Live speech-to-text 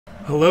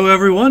Hello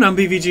everyone, I'm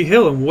BVG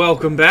Hill and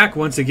welcome back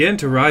once again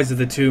to Rise of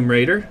the Tomb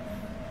Raider.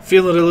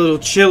 Feeling a little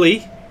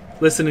chilly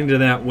listening to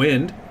that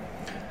wind.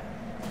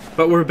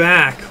 But we're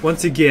back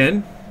once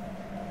again,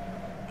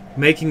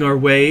 making our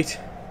way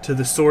to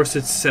the source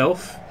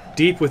itself,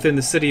 deep within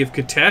the city of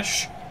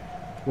Kitezh.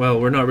 Well,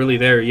 we're not really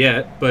there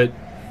yet, but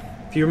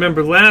if you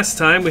remember last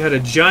time we had a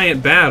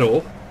giant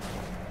battle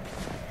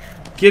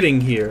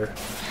getting here.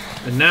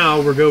 And now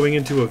we're going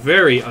into a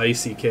very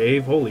icy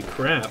cave. Holy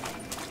crap.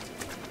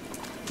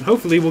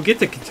 Hopefully we'll get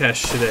to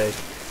Kitezh today.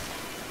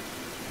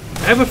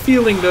 I have a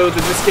feeling though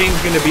that this game's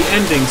going to be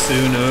ending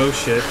soon. Oh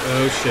shit,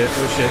 oh shit,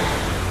 oh shit.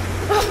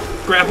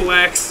 Grapple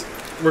axe.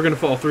 We're going to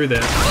fall through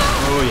that.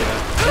 Oh yeah,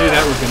 I knew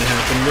that was going to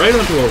happen. Right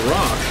onto a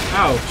rock.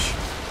 Ouch.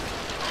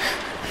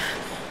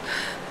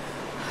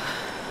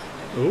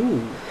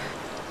 Ooh.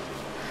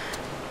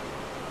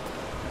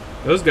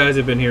 Those guys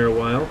have been here a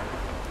while.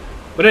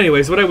 But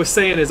anyways, what I was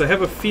saying is I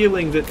have a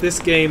feeling that this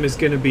game is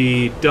going to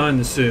be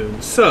done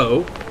soon.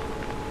 So,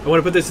 I want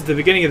to put this at the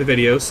beginning of the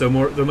video so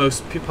the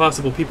most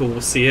possible people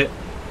will see it.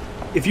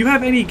 If you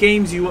have any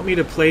games you want me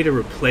to play to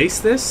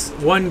replace this,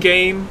 one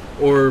game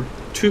or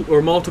two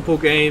or multiple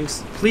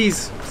games,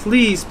 please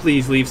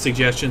leave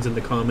suggestions in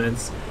the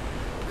comments.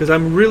 Because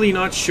I'm really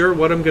not sure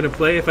what I'm going to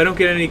play. If I don't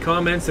get any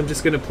comments, I'm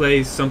just going to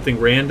play something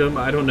random.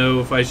 I don't know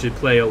if I should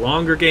play a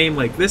longer game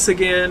like this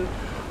again,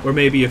 or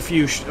maybe a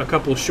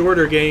couple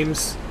shorter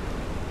games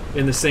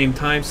in the same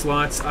time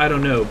slots. I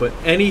don't know, but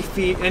any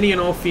and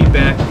all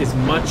feedback is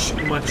much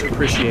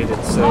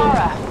appreciated. So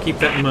keep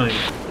that in mind.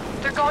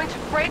 They're going to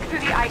break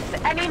through the ice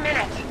any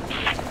minute.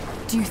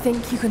 Do you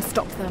think you can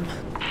stop them?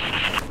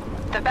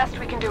 The best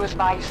we can do is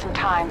buy you some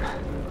time.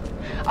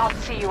 I'll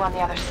see you on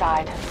the other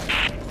side.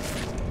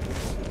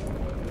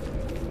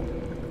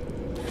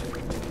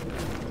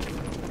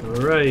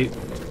 All right.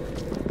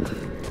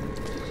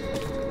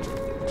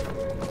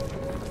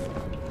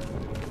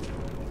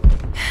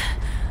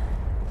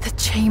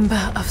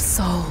 Chamber of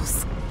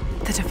Souls.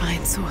 The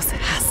divine source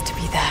has to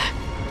be there.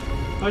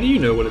 How do you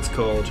know what it's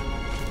called?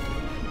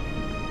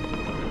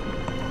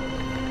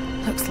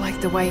 Looks like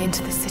the way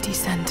into the city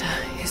center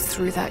is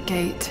through that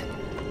gate.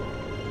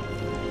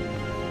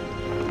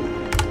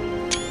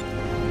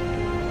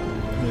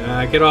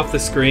 Yeah, get off the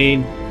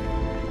screen.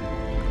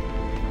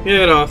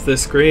 Get off the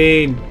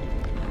screen.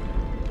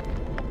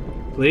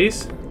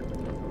 Please?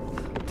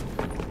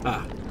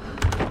 Ah.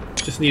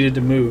 Just needed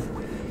to move.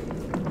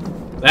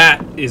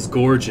 That is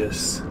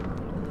gorgeous.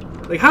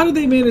 Like, how did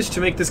they manage to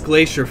make this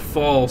glacier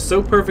fall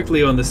so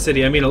perfectly on the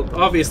city? I mean,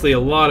 obviously a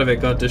lot of it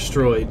got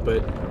destroyed,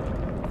 but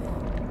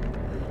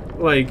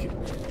like,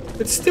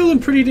 it's still in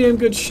pretty damn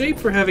good shape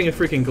for having a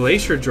freaking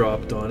glacier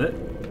dropped on it.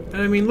 And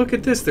I mean, look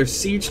at this. There's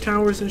siege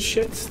towers and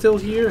shit still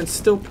here and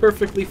still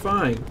perfectly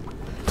fine.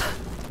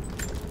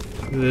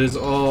 It is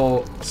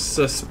all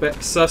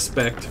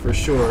suspect for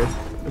sure.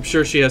 I'm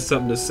sure she has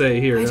something to say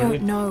here. I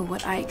don't know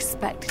what I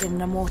expected an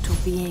immortal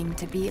being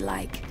to be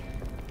like,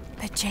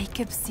 but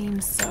Jacob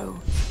seems so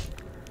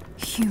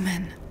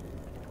human.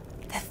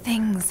 The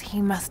things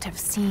he must have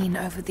seen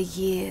over the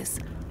years,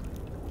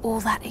 all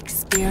that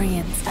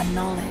experience and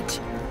knowledge,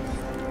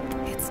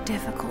 it's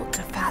difficult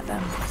to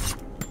fathom.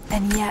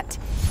 And yet,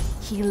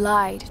 he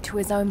lied to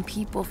his own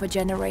people for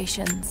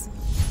generations,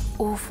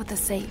 all for the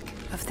sake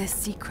of this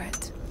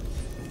secret.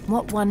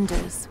 What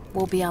wonders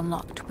will be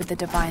unlocked with the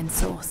divine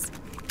source?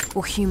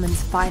 Will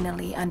humans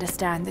finally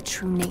understand the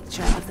true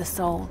nature of the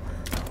soul?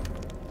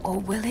 Or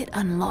will it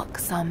unlock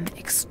some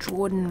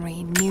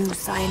extraordinary new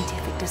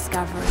scientific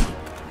discovery?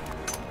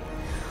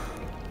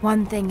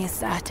 One thing is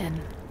certain.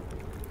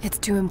 It's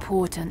too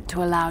important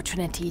to allow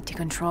Trinity to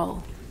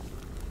control.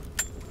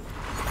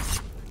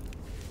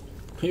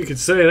 You could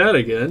say that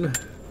again.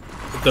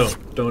 But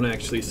don't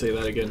actually say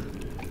that again.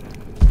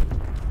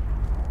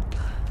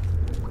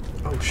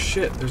 Oh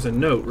shit, there's a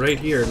note right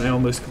here and I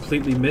almost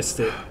completely missed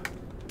it.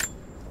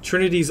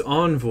 Trinity's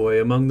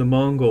envoy among the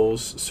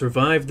Mongols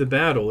survived the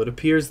battle. It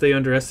appears they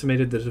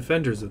underestimated the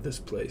defenders of this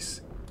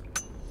place.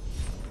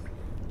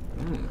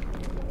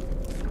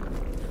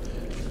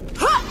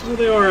 Well,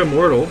 they are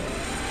immortal.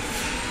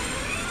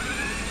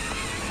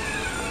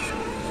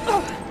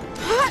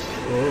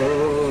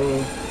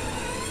 Whoa.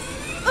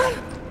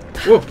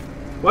 Whoa.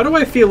 Why do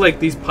I feel like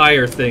these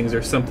pyre things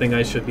are something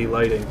I should be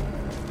lighting?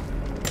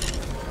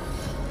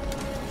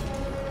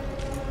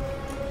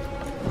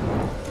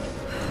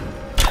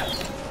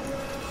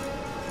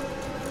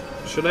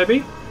 Should I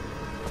be?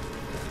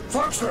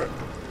 Foxer!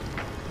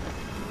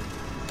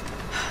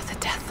 The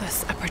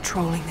Deathless are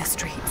patrolling the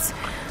streets.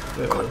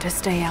 Got to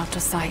stay out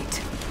of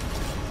sight.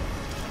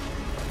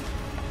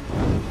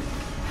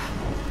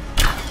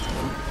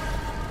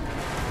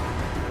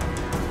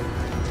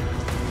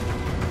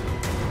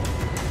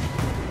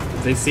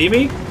 Did they see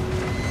me?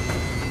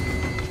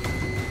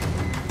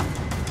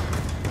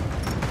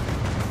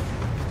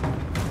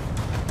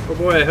 Oh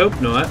boy, I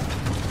hope not.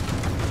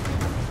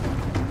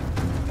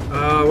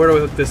 Where do I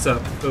hook this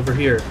up? Over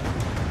here.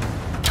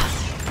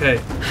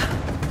 Okay.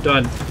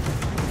 Done.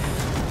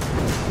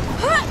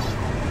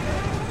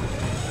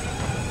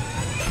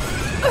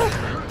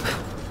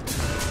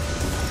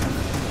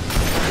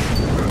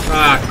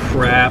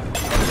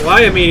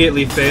 I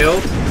immediately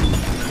failed.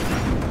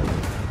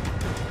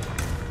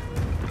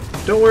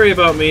 Don't worry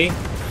about me.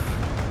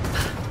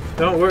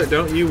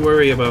 Don't you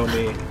worry about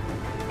me,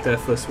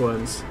 deathless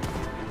ones.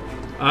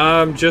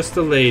 I'm just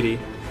a lady.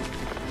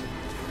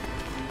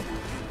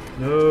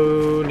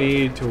 No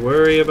need to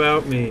worry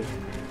about me.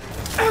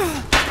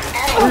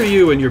 Who are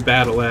you and your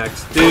battle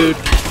axe, dude?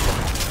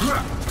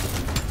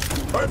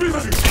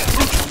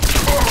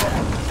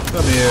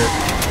 Come here.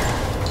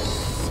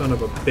 Son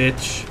of a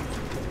bitch.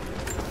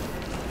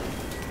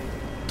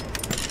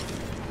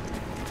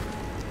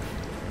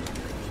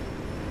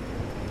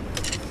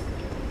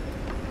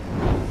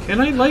 Can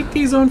I light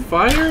these on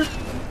fire?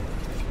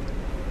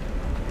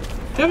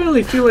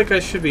 Definitely feel like I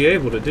should be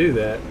able to do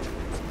that.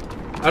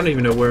 I don't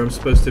even know where I'm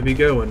supposed to be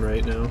going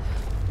right now.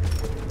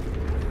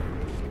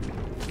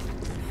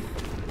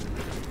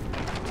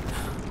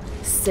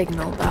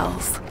 Signal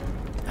bells.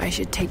 I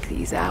should take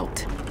these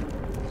out.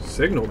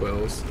 Signal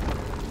bells?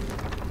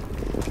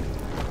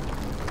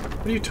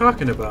 What are you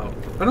talking about?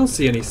 I don't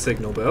see any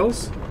signal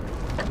bells.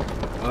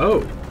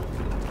 Oh.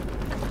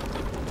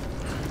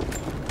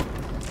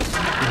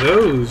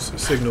 Those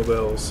signal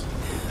bells.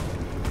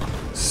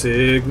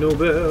 Signal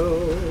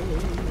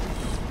bells.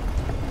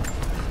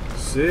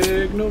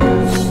 Signal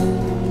bells.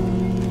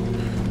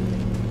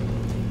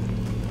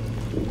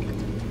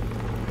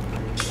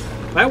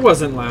 That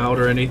wasn't loud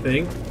or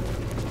anything.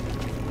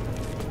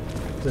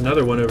 There's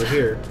another one over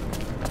here.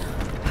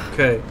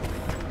 Okay.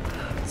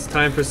 It's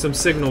time for some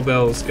signal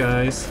bells,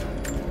 guys.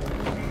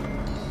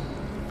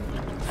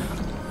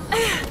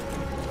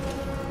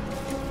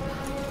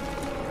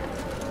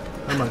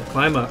 Come on,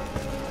 climb up.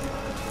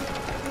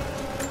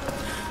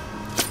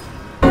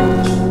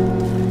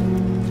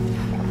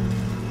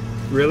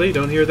 Really?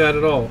 Don't hear that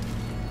at all.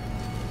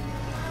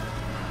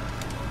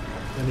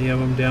 Any of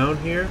them down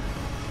here?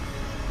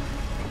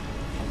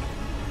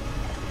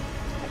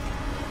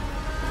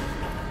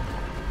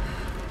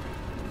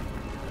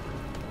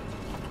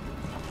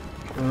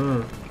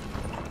 There's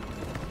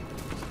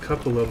a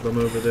couple of them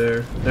over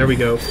there. There we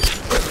go.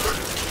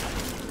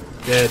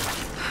 Dead.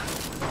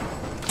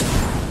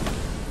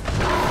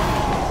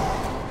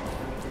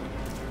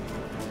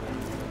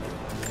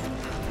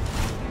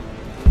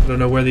 I don't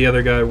know where the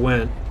other guy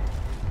went.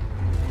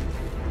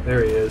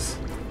 There he is.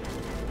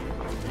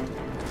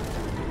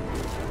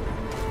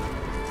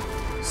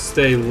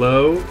 Stay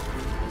low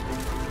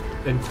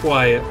and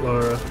quiet,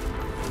 Laura.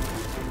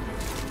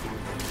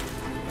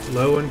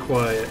 Low and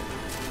quiet.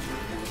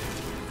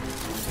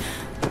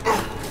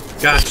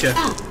 Gotcha.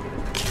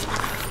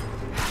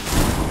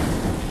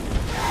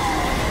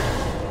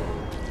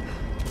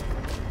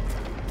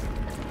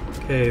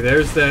 Okay,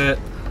 there's that.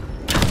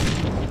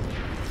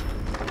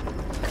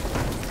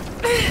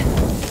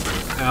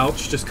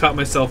 Ouch, just caught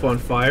myself on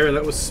fire.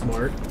 That was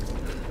smart.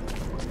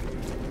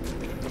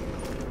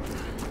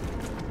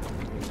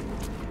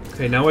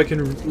 Okay, now I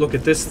can look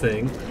at this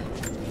thing.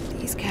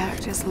 These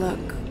characters look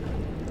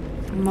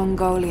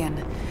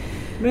Mongolian,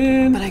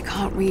 Man. but I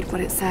can't read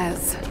what it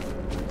says.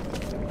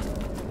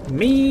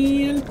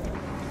 Man.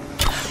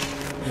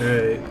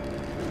 Alright.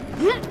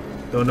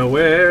 Don't know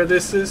where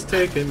this is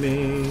taking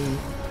me.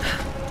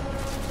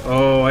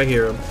 Oh, I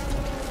hear him.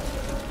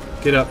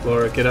 Get up,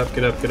 Laura. Get up,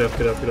 get up, get up,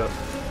 get up, get up.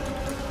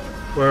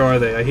 Where are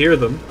they? I hear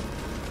them.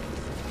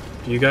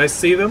 Do you guys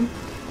see them?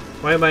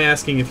 Why am I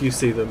asking if you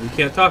see them? You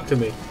can't talk to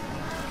me.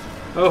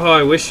 Oh, how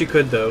I wish you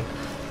could, though.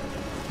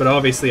 But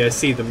obviously I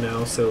see them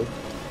now, so...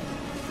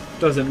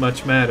 doesn't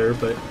much matter,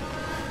 but...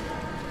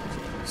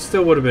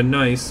 still would have been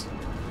nice.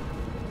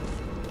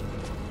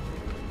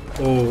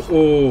 Oh,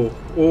 oh,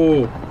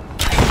 oh.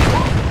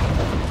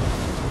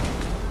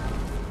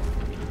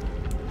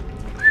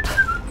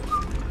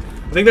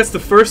 I think that's the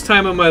first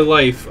time in my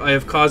life I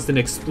have caused an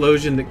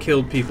explosion that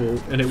killed people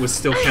and it was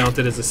still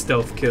counted as a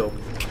stealth kill.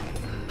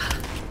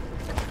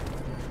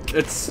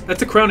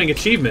 That's a crowning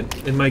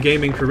achievement in my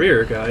gaming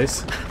career,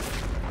 guys.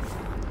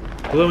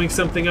 Blowing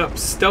something up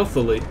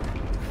stealthily.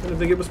 I didn't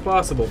think it was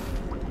possible.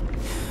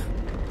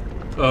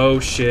 Oh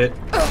shit.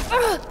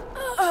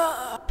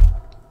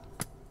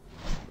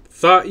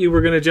 Thought you were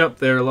gonna jump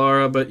there,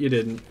 Lara, but you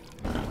didn't.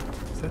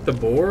 Is that the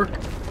boar?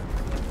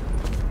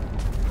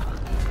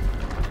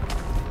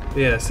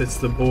 Yes, it's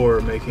the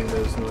boar making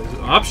those noises.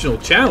 Optional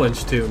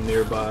challenge tomb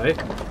nearby.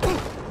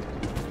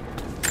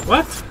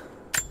 What?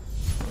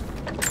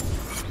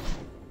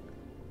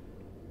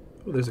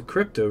 Oh, there's a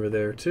crypt over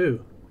there,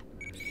 too.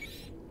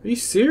 Are you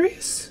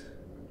serious?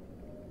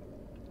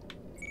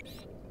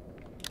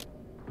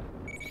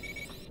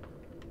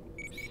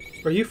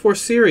 Are you for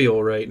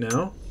cereal right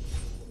now?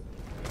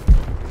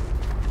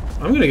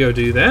 I'm gonna go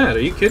do that. Are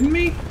you kidding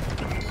me?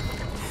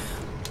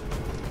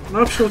 An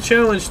optional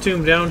challenge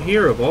tomb down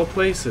here, of all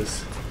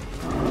places.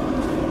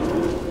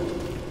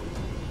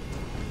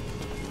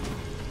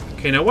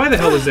 Okay, now why the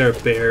hell is there a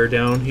bear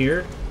down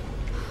here?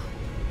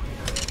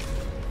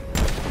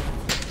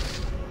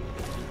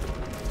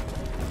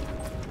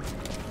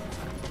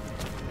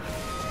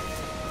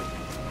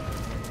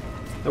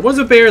 That was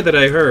a bear that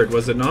I heard,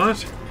 was it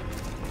not?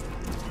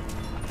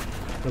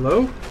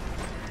 Hello?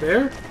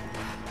 Bear?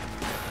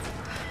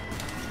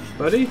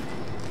 Buddy?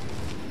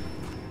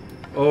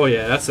 Oh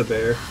yeah, that's a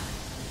bear.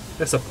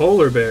 That's a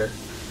polar bear.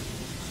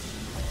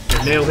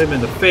 Nail him in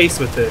the face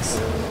with this.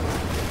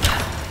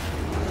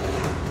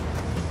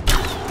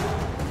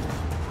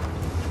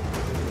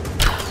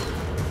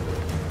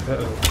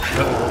 Uh-oh.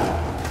 Uh-oh.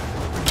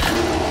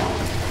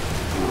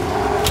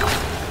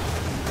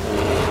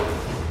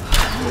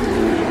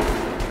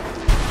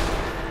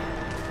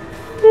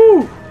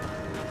 Woo!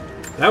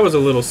 That was a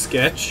little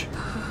sketch.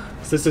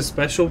 Is this a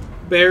special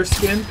bear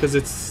skin? Because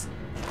it's...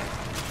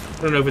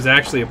 I don't know if it's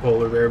actually a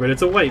polar bear, but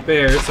it's a white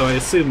bear, so I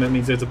assume that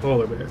means it's a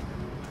polar bear.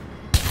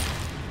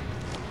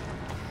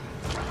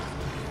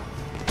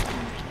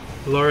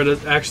 Laura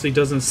actually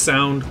doesn't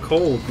sound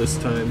cold this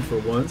time for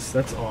once.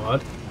 That's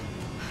odd.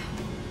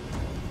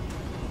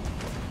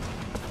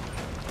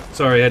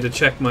 Sorry, I had to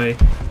check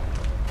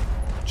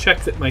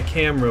that my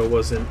camera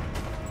wasn't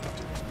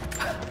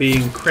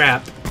being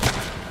crap.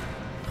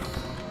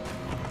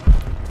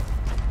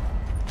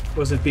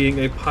 Wasn't being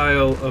a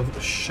pile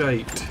of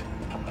shite.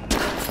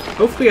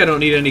 Hopefully I don't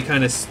need any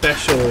kind of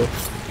special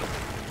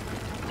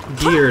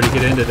gear to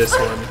get into this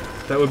one.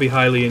 That would be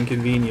highly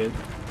inconvenient.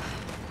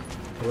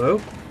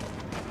 Hello?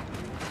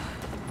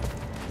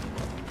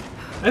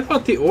 I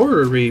thought the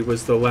orrery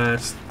was the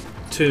last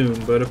tomb,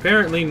 but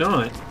apparently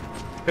not.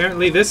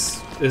 Apparently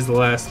this is the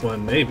last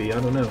one, maybe,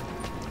 I don't know.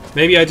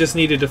 Maybe I just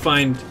needed to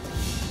find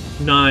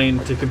 9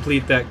 to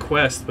complete that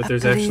quest, but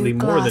there's actually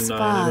more than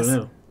 9, I don't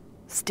know.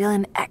 Still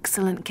in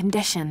excellent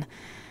condition.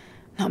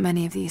 Not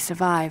many of these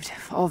survived,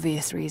 for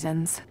obvious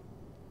reasons.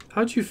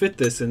 How'd you fit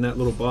this in that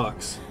little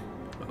box?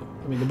 Well,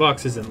 I mean, the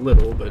box isn't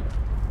little, but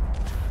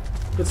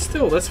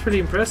still, that's pretty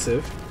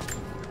impressive.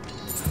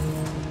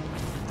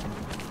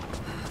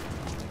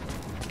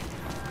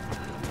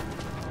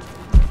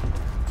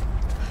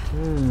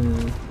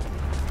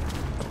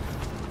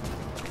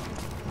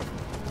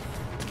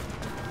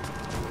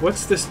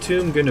 What's this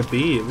tomb gonna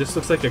be? It just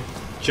looks like a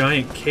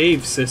giant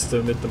cave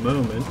system at the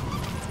moment.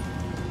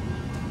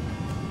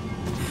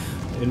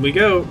 In we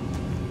go.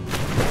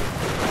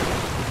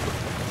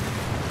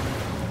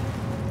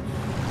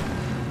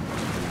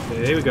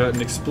 Okay, we got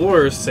an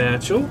explorer's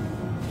satchel.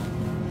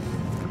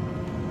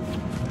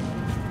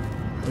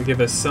 They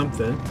give us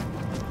something.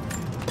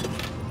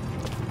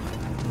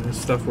 There's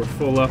stuff we're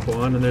full up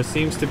on, and there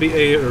seems to be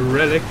a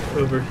relic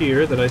over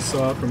here that I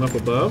saw from up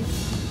above.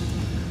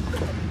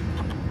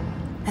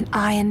 An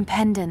iron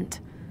pendant.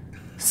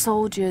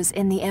 Soldiers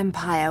in the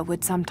Empire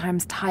would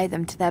sometimes tie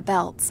them to their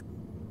belts.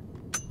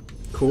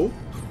 Cool.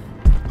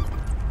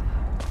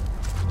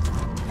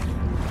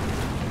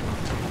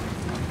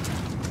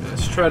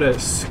 Let's try to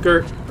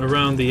skirt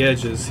around the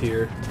edges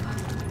here.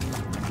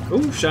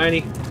 Ooh,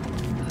 shiny.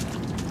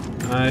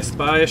 I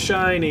spy a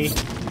shiny.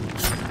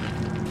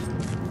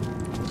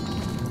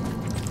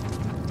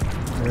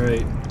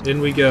 Alright,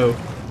 in we go.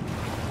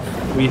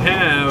 We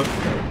have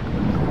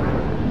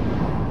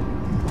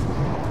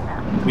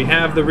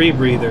the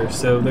rebreather,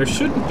 so there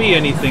shouldn't be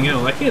anything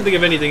else. I can't think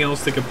of anything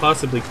else that could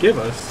possibly give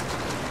us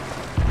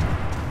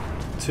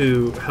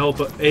to help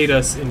aid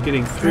us in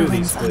getting through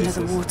these places.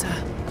 Under the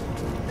water.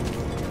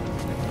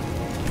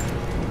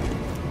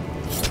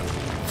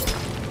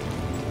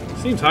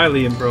 Seems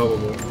highly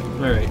improbable.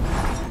 Alright.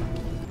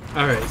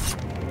 Alright.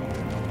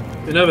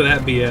 Enough of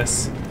that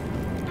BS.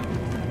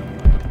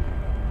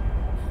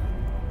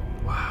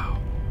 Wow.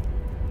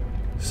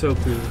 So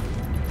cool.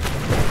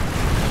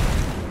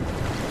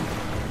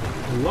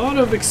 A lot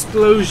of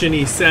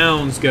explosion-y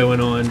sounds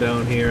going on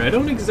down here. I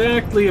don't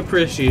exactly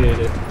appreciate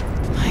it.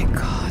 My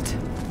God.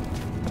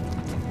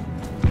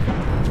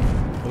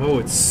 Oh,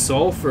 it's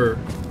sulfur.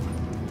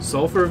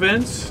 Sulfur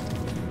vents?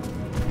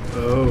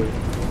 Oh.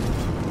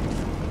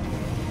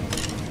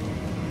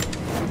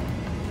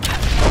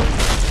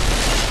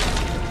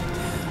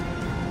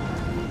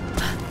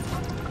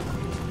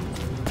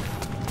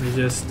 We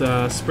just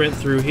sprint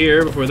through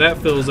here before that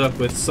fills up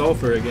with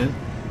sulfur again.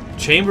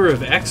 Chamber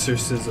of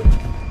Exorcism.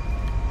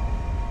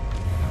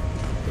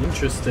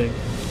 Interesting.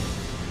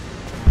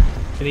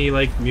 Any,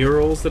 like,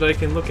 murals that I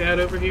can look at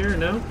over here?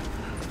 No?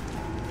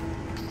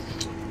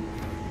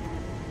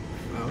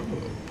 Oh.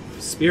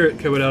 Spirit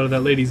coming out of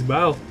that lady's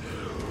mouth.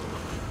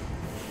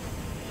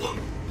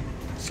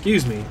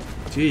 Excuse me.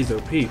 Jeez,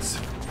 oh Pete's.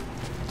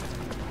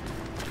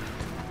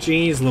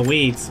 Jeez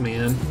Louise,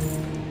 man.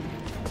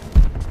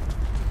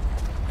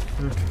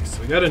 Okay,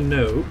 so we got a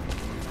note.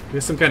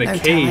 There's some kind of No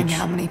telling cage.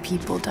 how many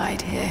people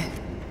died here.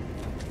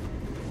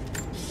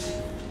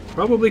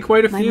 Probably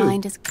quite a My few.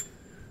 mind is...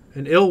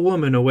 An ill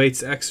woman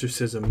awaits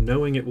exorcism,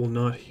 knowing it will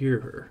not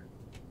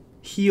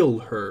heal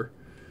her.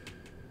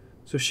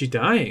 So is she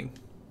dying?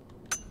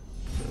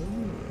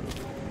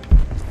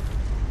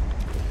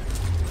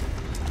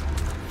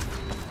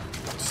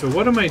 So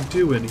what am I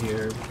doing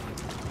here?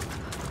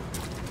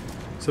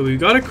 So we've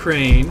got a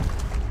crane.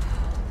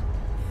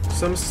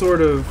 Some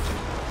sort of...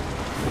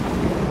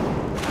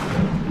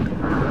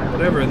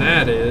 whatever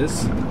that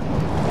is.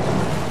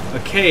 A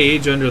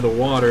cage under the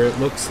water, it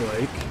looks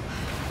like.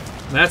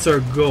 That's our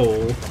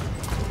goal.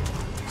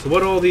 So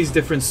what all these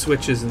different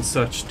switches and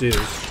such do?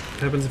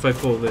 What happens if I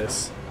pull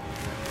this?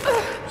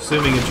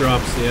 Assuming it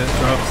drops, yeah, it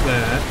drops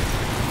that.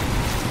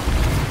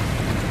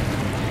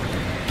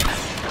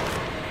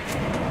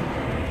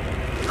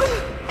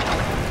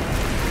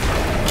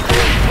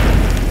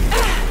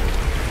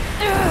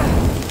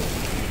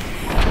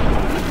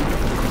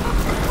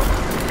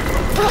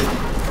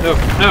 No,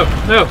 no,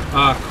 no!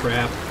 Ah,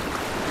 crap.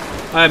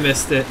 I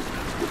missed it.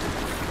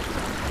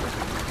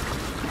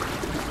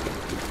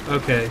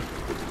 Okay.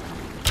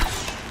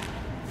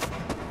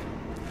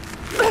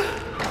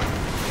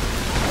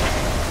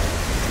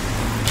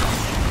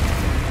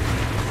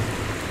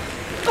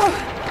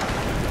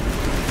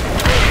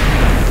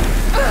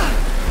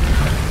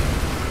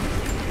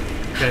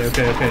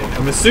 Okay.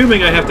 I'm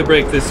assuming I have to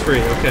break this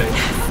free. Okay.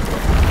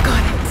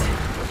 Got it.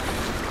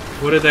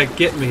 What did that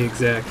get me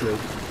exactly?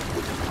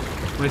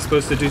 Am I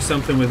supposed to do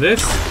something with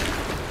this?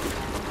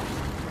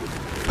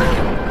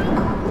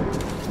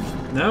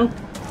 No?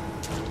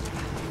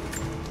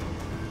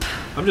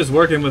 I'm just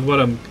working with what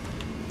I'm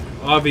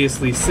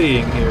obviously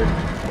seeing here.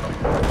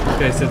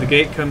 Okay, so the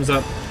gate comes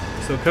up.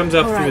 So it comes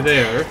up All through right.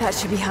 there. That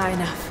should be high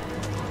enough.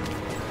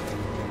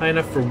 High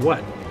enough for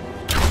what?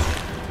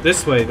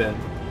 This way, then.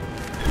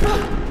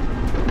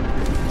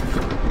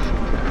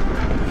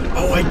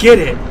 Oh, I get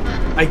it!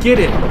 I get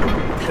it!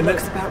 That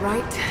looks about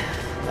right.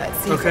 Let's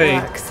see if Okay.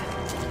 it works.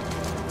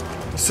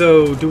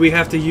 So, do we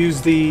have to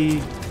use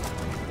the...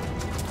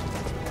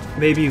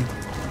 Maybe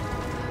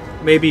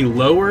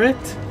lower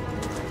it?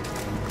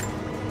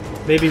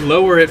 Maybe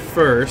lower it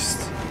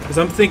first. Because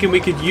I'm thinking we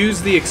could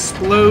use the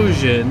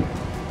explosion...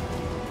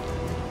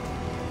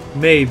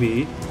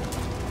 Maybe...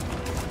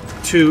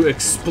 to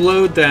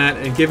explode that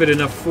and give it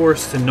enough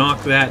force to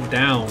knock that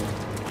down.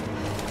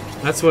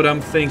 That's what I'm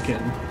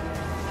thinking.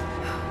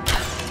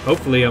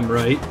 Hopefully I'm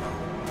right.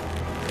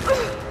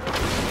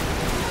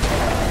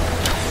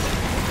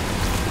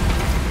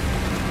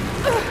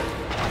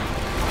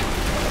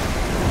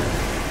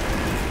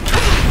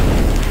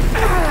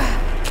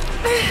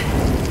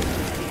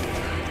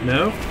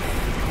 No?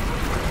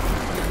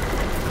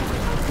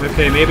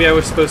 Okay, maybe I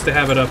was supposed to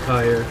have it up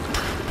higher.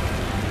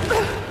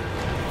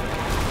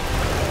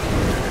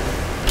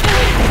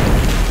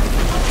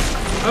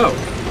 Oh,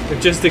 it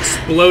just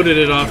exploded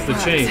it off the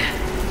chain.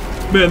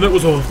 Man, that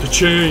was off the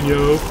chain,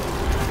 yo.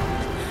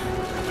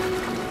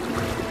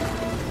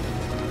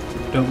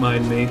 Don't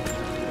mind me.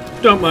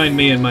 Don't mind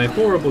me and my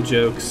horrible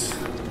jokes.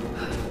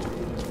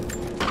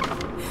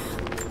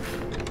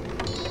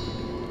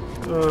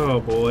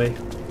 Oh boy.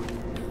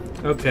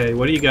 Okay,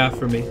 what do you got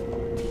for me?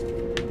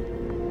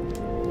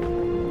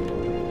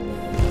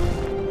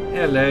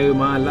 Hello,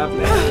 my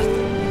lovely.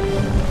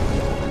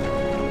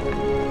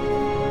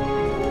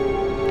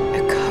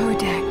 A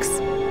codex.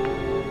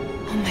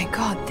 Oh my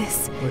god,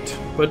 this...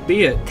 What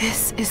be it?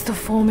 This is the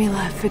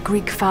formula for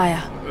Greek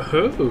fire.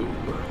 Oh.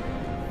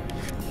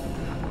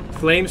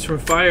 Flames from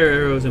fire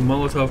arrows and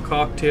Molotov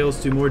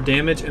cocktails do more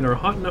damage and are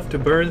hot enough to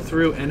burn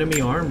through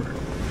enemy armor.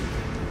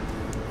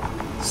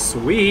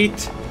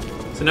 Sweet.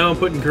 So now I'm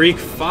putting Greek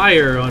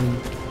fire on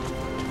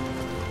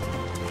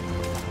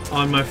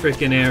my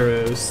freaking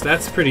arrows.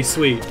 That's pretty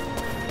sweet.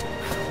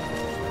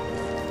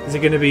 Is it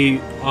gonna be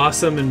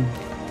awesome and...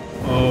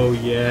 Oh,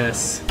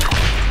 yes.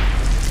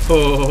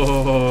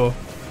 Oh,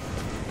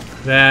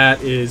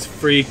 that is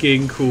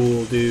freaking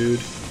cool, dude.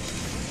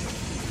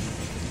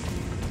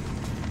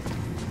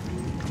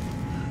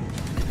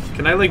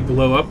 Can I, like,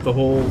 blow up the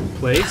whole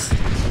place?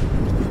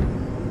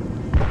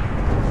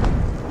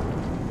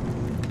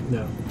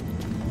 No.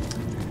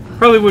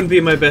 Probably wouldn't be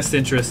in my best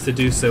interest to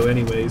do so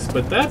anyways,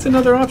 but that's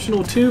another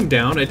optional tomb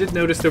down. I did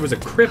notice there was a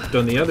crypt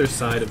on the other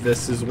side of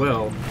this as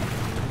well.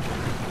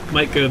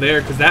 Might go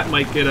there, because that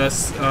might get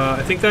us...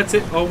 I think that's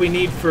it. All we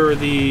need for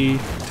to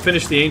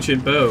finish the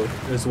ancient bow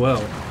as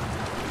well.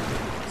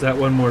 Is that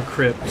one more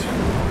crypt.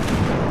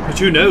 But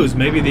who knows,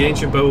 maybe the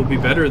ancient bow will be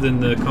better than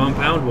the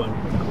compound one.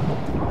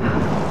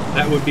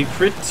 That would be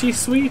pretty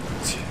sweet,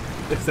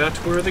 if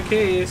that were the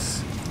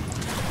case.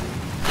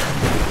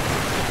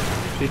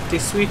 Pretty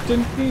sweet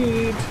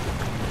indeed.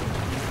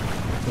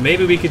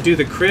 Maybe we could do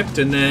the crypt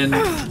and then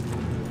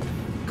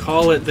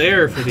call it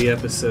there for the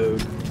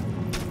episode.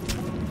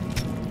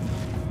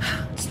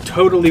 It's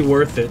totally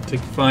worth it to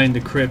find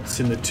the crypts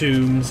and the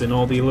tombs and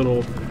all the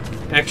little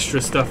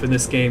extra stuff in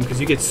this game because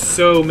you get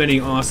so many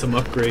awesome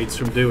upgrades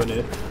from doing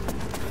it.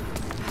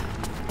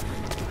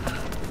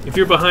 If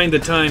you're behind the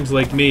times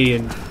like me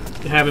and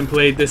haven't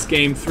played this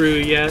game through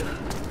yet,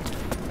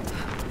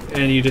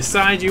 and you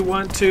decide you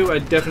want to, I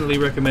definitely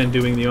recommend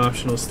doing the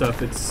optional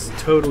stuff. It's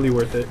totally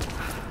worth it.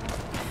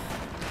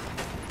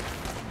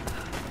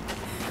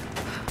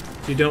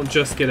 You don't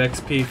just get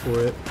XP for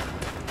it.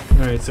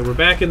 Alright, so we're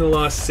back in the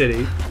Lost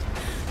City.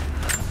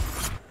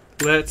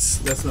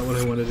 That's not what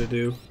I wanted to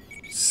do.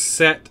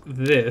 Set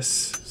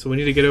this. So we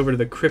need to get over to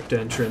the crypt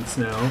entrance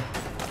now.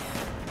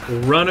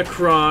 We'll run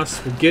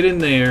across, we'll get in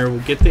there, we'll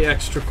get the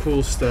extra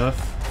cool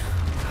stuff.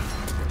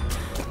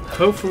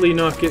 Hopefully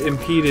not get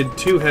impeded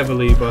too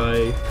heavily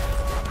by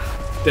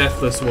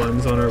deathless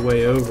ones on our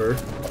way over.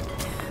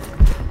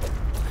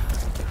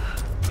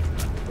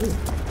 Ooh.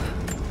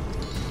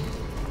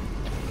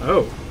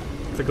 Oh,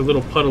 it's like a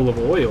little puddle of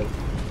oil.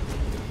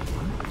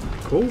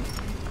 Cool.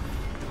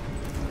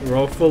 We're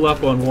all full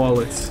up on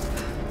wallets.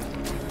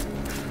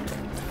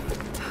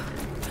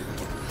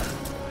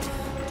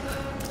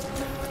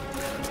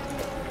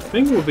 I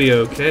think we'll be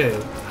okay.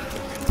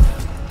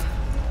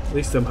 At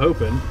least I'm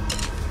hoping.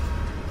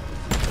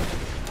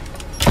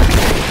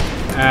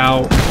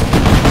 Ow.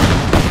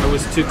 I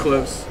was too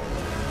close.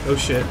 Oh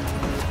shit.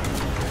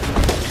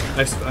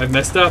 I've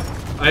messed up.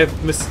 I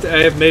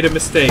have made a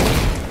mistake.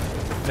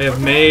 I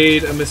have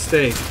made a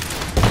mistake.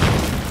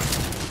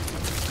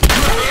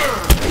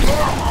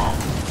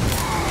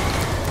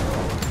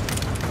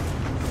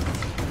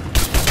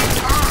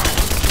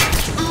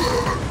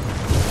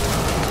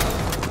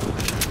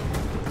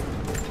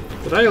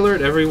 Did I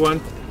alert everyone?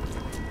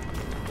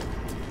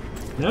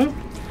 No?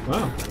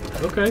 Wow.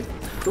 Okay.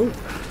 Cool.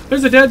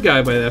 There's a dead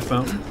guy by that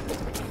fountain.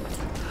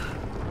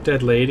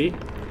 Dead lady.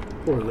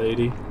 Poor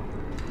lady.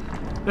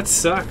 That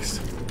sucks.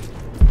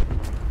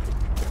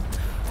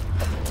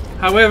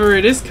 However,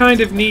 it is kind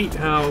of neat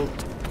how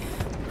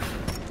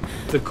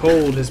the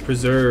cold has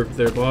preserved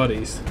their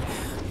bodies.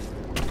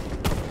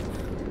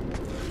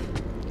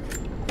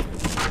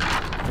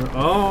 For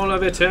all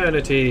of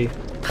eternity.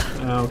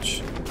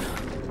 Ouch.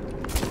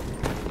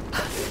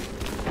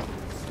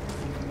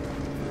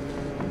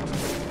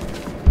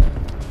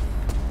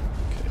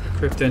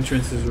 Crypt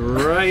entrance is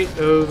right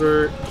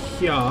over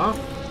here.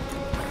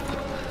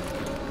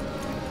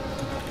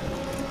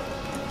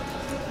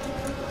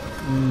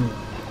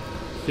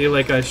 Feel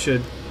like I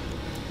should.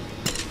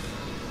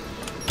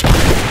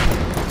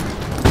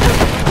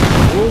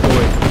 Oh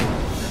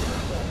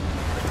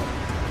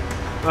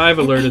boy! I've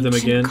alerted them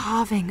again.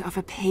 Carving of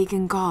a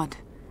pagan god,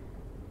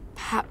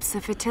 perhaps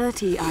a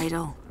fertility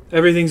idol.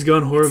 Everything's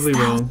gone horribly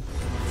wrong.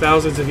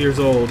 Thousands of years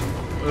old.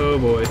 Oh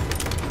boy!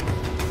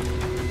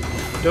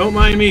 Don't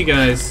mind me,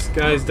 guys.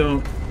 Guys,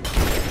 don't.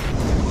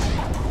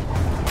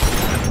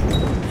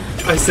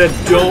 I said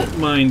don't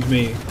mind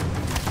me.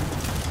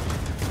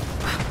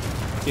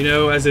 You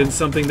know, as in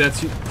something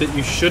that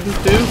you shouldn't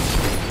do.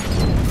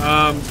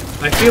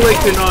 I feel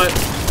like you're not.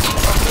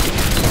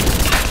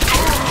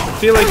 I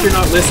feel like you're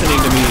not listening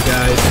to me,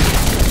 guys.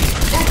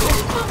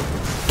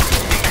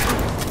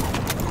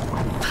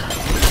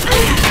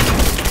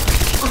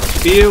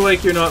 Feel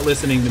like you're not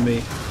listening to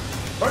me.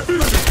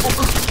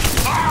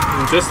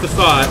 Just the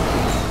thought.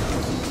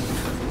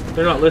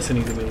 They're not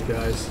listening to me,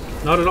 guys.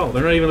 Not at all.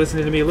 They're not even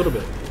listening to me a little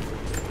bit.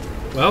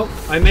 Well,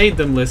 I made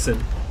them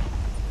listen.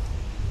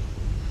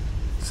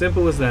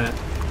 Simple as that.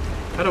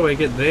 How do I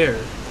get there?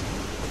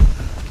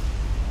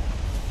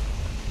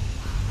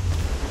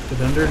 Is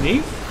it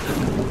underneath?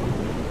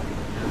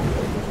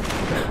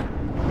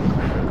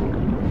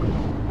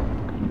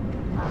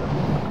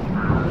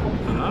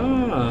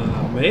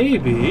 Ah,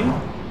 maybe.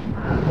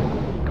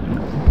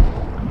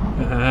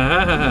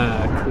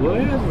 Ah,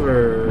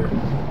 clever.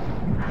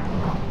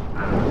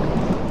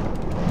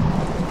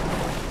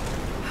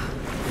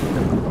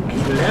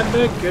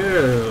 Clever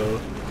girl.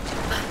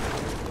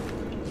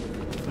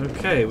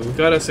 Okay, we've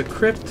got us a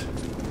crypt.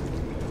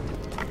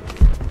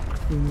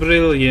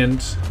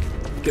 Brilliant.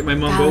 Get my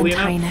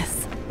Mongolian up?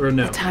 Or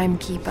no? The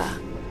timekeeper.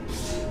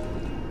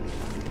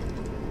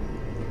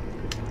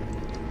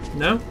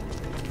 No?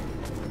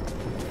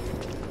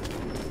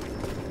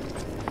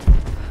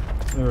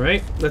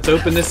 Alright, let's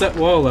open this up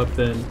wall up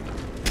then.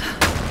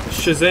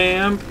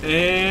 Shazam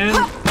and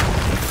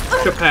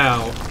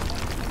kapow.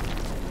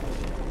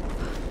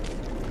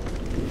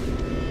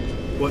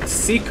 What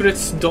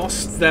secrets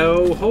dost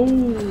thou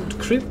hold,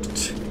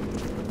 crypt?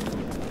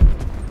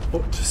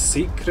 What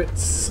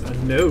secrets? A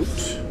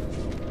note.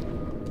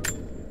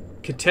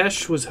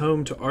 Kitezh was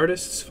home to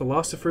artists,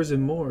 philosophers,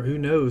 and more. Who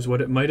knows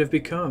what it might have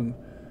become?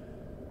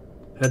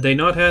 Had they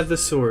not had the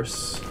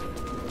source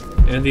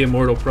and the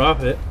immortal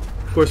prophet.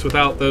 Of course,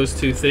 without those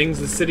two things,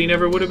 the city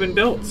never would have been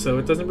built, so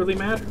it doesn't really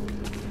matter.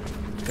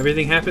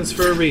 Everything happens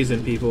for a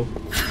reason, people.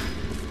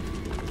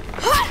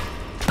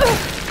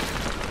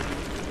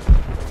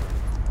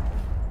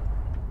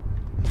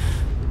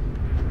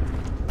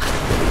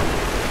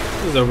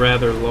 This is a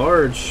rather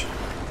large...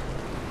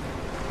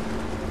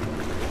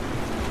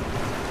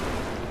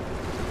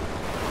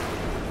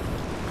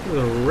 This is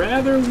a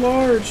rather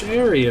large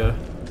area.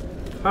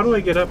 How do I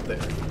get up there?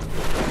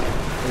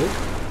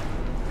 Oh.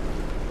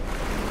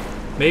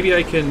 Maybe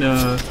I can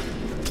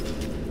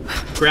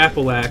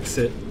grapple axe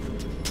it.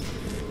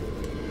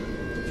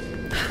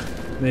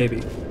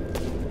 Maybe.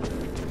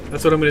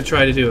 That's what I'm going to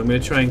try to do. I'm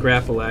going to try and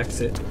grapple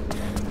axe it.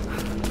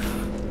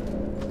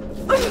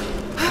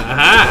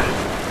 Aha!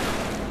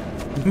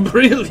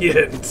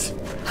 Brilliant!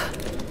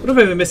 What have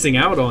I been missing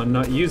out on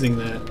not using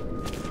that?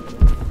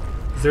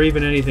 Is there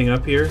even anything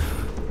up here?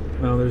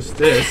 Well, there's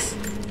this.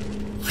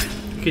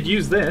 I could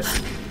use this.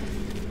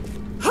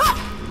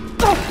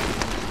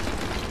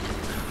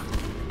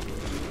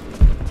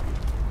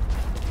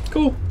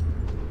 Cool.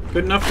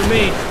 Good enough for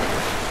me.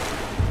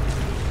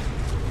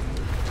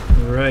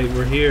 Alright,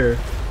 we're here.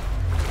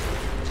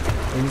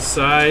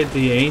 Inside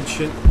the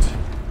ancient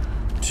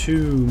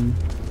tomb.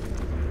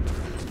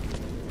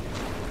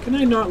 Can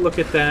I not look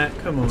at that?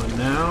 Come on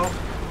now.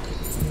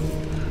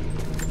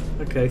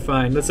 Okay,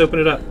 fine. Let's open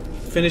it up.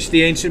 Finish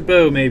the ancient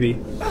bow, maybe.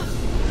 I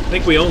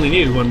think we only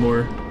need one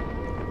more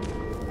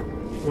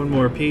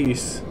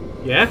piece.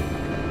 Yeah?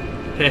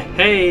 Hey,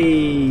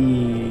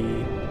 hey!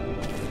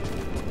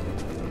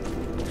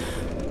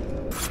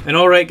 And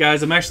alright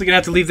guys, I'm actually going to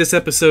have to leave this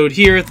episode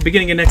here. At the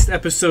beginning of next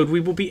episode, we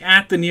will be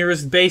at the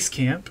nearest base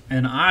camp,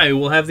 and I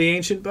will have the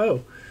ancient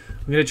bow.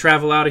 I'm going to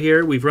travel out of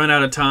here. We've run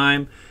out of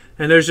time,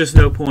 and there's just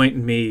no point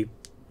in me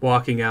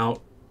walking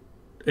out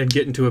and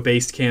getting to a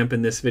base camp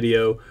in this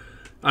video.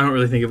 I don't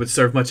really think it would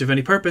serve much of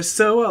any purpose,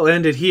 so I'll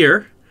end it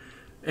here.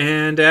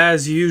 And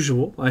as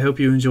usual, I hope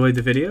you enjoyed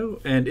the video,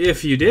 and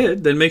if you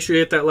did, then make sure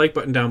you hit that like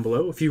button down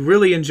below. If you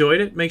really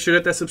enjoyed it, make sure to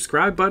hit that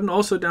subscribe button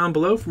also down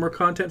below for more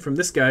content from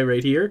this guy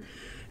right here.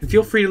 And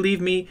feel free to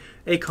leave me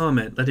a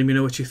comment letting me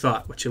know what you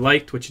thought, what you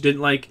liked, what you didn't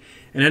like,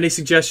 and any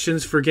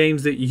suggestions for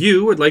games that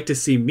you would like to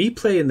see me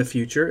play in the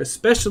future,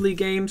 especially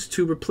games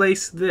to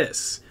replace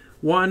this.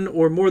 One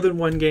or more than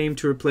one game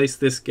to replace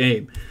this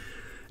game.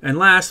 And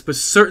last, but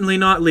certainly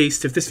not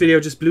least, if this video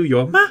just blew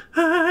your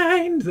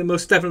mind, then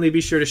most definitely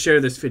be sure to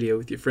share this video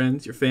with your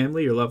friends, your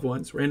family, your loved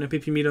ones, random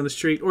people you meet on the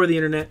street or the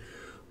internet,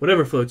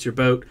 whatever floats your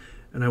boat,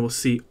 and I will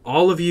see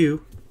all of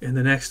you in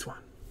the next one.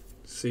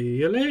 See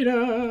you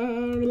later.